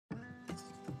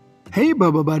Hey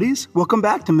Bubba buddies, welcome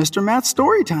back to Mr. Matt's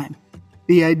Story Time.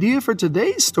 The idea for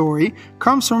today's story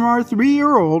comes from our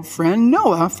 3-year-old friend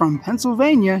Noah from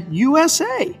Pennsylvania,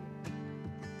 USA.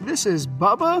 This is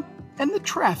Bubba and the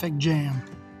Traffic Jam.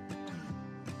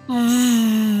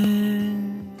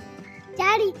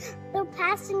 Daddy, they're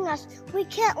passing us. We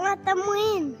can't let them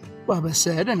win. Bubba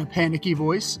said in a panicky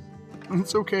voice.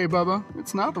 It's okay, Bubba.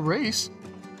 It's not a race.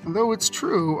 Though it's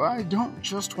true, I don't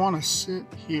just want to sit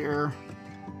here.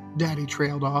 Daddy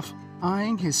trailed off,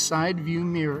 eyeing his side view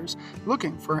mirrors,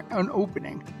 looking for an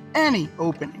opening, any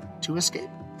opening, to escape.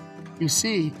 You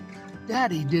see,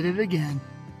 Daddy did it again.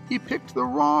 He picked the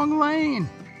wrong lane.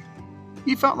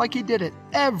 He felt like he did it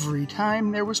every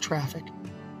time there was traffic.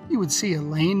 He would see a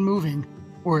lane moving,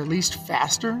 or at least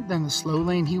faster than the slow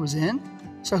lane he was in,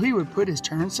 so he would put his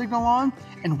turn signal on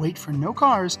and wait for no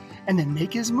cars and then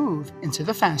make his move into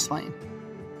the fast lane.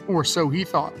 Or so he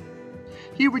thought.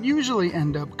 He would usually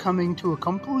end up coming to a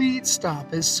complete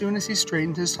stop as soon as he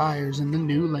straightened his tires in the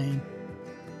new lane,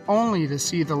 only to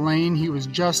see the lane he was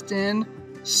just in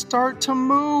start to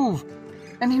move,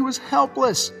 and he was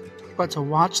helpless but to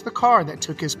watch the car that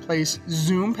took his place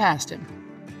zoom past him.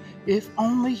 If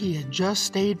only he had just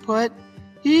stayed put,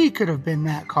 he could have been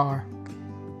that car.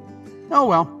 Oh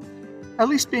well, at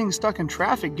least being stuck in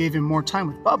traffic gave him more time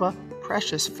with Bubba,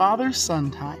 precious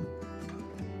father-son time.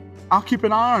 I'll keep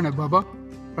an eye on it, Bubba,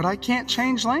 but I can't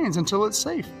change lanes until it's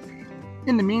safe.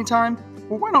 In the meantime,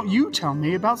 why don't you tell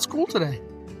me about school today?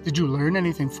 Did you learn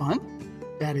anything fun?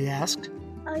 Daddy asked.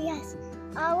 Oh yes,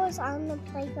 I was on the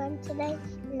playground today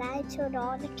and I told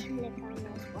all the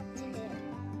kindergartners what to do.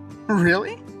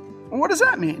 Really? What does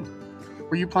that mean?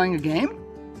 Were you playing a game?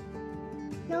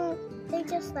 No, they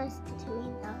just listened to me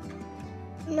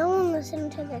though. No one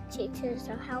listened to the teachers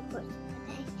or helpers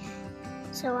today,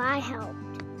 so I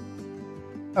helped.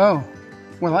 Oh,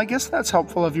 well, I guess that's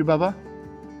helpful of you, Bubba.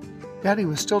 Daddy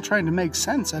was still trying to make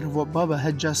sense out of what Bubba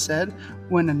had just said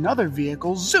when another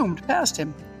vehicle zoomed past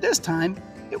him. This time,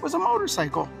 it was a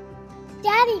motorcycle.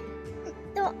 Daddy,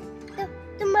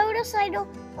 the motorcycle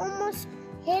almost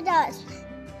hit us.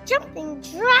 Jumping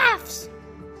giraffes!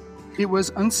 It was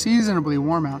unseasonably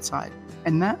warm outside,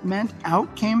 and that meant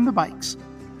out came the bikes.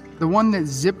 The one that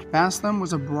zipped past them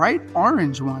was a bright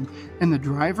orange one, and the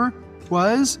driver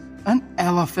was an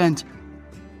elephant.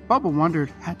 Bubba wondered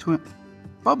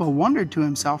to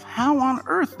himself how on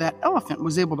earth that elephant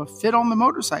was able to fit on the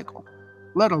motorcycle,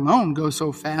 let alone go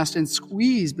so fast and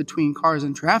squeeze between cars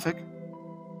and traffic.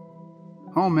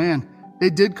 Oh man, they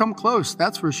did come close,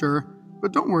 that's for sure.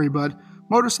 But don't worry, bud.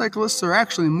 Motorcyclists are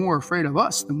actually more afraid of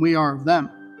us than we are of them.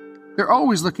 They're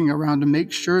always looking around to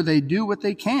make sure they do what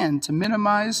they can to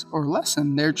minimize or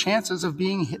lessen their chances of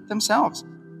being hit themselves.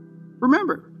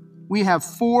 Remember, we have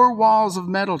 4 walls of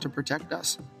metal to protect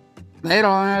us. They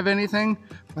don't have anything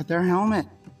but their helmet.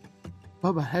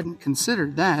 Bubba hadn't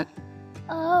considered that.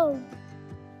 Oh.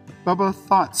 Bubba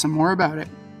thought some more about it.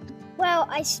 Well,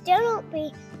 I still don't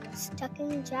be stuck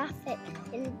in traffic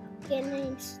and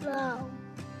getting slow.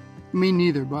 Me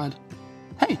neither, bud.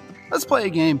 Hey, let's play a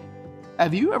game.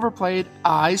 Have you ever played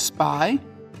I Spy?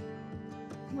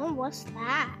 No, what's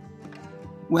that?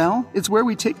 Well, it's where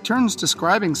we take turns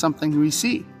describing something we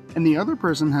see, and the other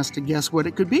person has to guess what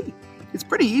it could be. It's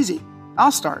pretty easy.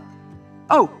 I'll start.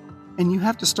 Oh, and you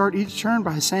have to start each turn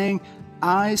by saying,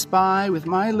 I spy with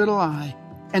my little eye,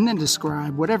 and then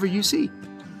describe whatever you see.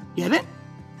 Get it?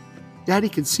 Daddy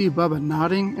could see Bubba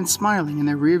nodding and smiling in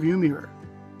their rearview mirror.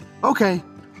 Okay.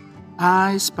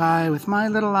 I spy with my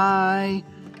little eye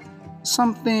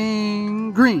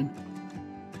something green.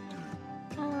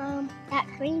 That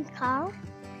green car?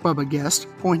 Bubba guessed,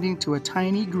 pointing to a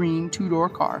tiny green 2-door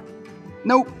car.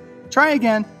 Nope. Try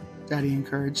again, Daddy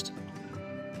encouraged.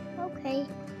 Okay.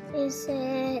 Is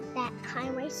it that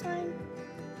highway sign?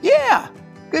 Yeah!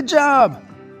 Good job!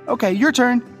 Okay, your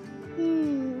turn.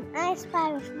 I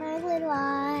spy with my little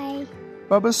eye.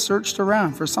 Bubba searched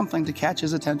around for something to catch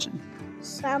his attention.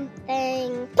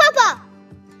 Something Papa!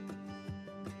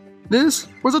 This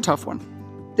was a tough one.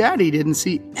 Daddy didn't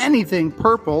see anything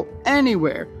purple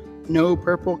anywhere. No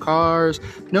purple cars,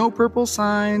 no purple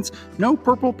signs, no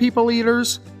purple people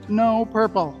eaters, no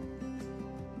purple.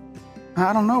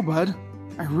 I don't know, bud.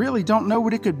 I really don't know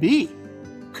what it could be.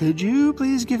 Could you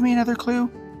please give me another clue?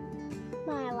 Am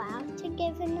I allowed to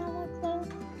give another clue?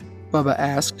 Bubba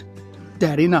asked.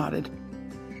 Daddy nodded.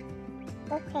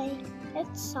 Okay,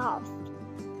 it's soft.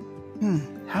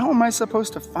 How am I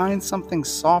supposed to find something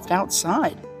soft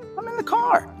outside? I'm in the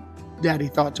car, Daddy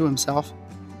thought to himself.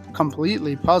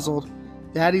 Completely puzzled,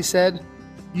 Daddy said,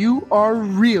 You are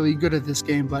really good at this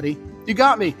game, buddy. You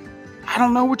got me. I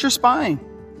don't know what you're spying.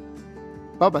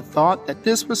 Bubba thought that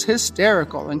this was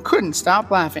hysterical and couldn't stop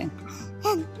laughing.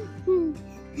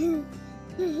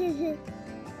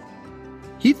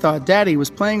 He thought Daddy was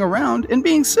playing around and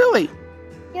being silly.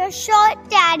 Your shot,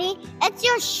 Daddy. It's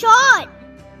your shot.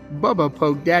 Bubba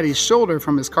poked Daddy's shoulder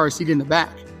from his car seat in the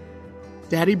back.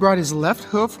 Daddy brought his left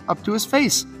hoof up to his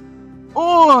face.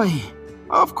 Oi!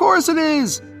 Of course it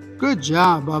is! Good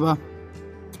job, Bubba.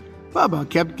 Bubba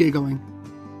kept giggling.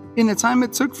 In the time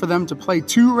it took for them to play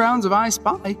 2 rounds of I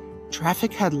Spy,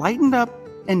 traffic had lightened up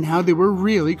and now they were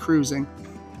really cruising.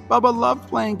 Bubba loved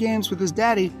playing games with his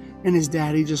daddy, and his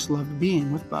daddy just loved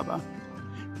being with Bubba.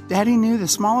 Daddy knew the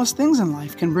smallest things in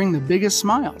life can bring the biggest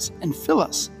smiles and fill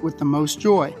us with the most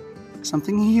joy,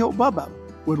 something he hoped Bubba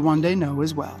would one day know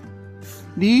as well.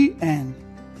 The end.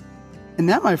 And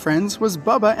that, my friends, was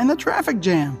Bubba and the Traffic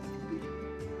Jam.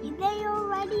 They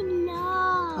already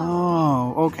know.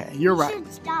 Oh, okay, you're right. You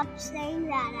should stop saying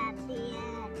that at the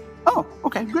end. Oh,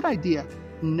 okay, good idea.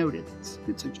 Noted.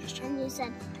 Good suggestion. And you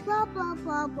said, blah, blah,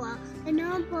 blah, blah, and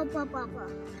now blah, blah, blah, blah.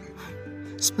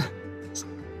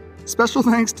 Special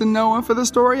thanks to Noah for the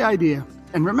story idea.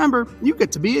 And remember, you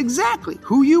get to be exactly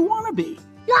who you want to be.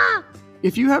 Yeah.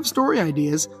 If you have story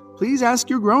ideas, please ask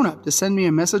your grown-up to send me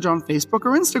a message on Facebook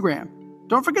or Instagram.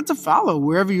 Don't forget to follow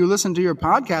wherever you listen to your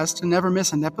podcast to never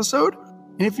miss an episode.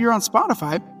 And if you're on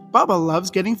Spotify, Bubba loves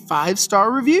getting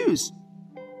 5-star reviews.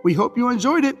 We hope you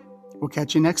enjoyed it. We'll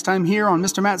catch you next time here on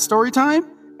Mr. Matt's Storytime,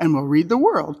 and we'll read the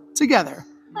world together.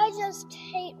 I just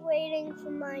hate waiting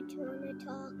for my turn to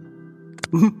talk.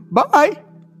 Bye.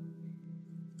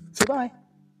 Say bye.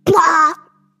 Blah.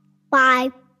 Bye.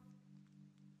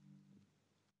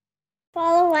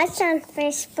 Follow us on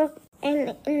Facebook and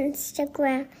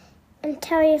Instagram, and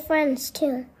tell your friends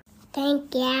too.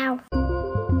 Thank you.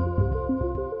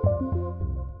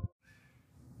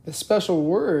 The special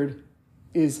word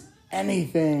is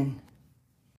anything.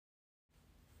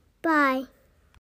 Bye.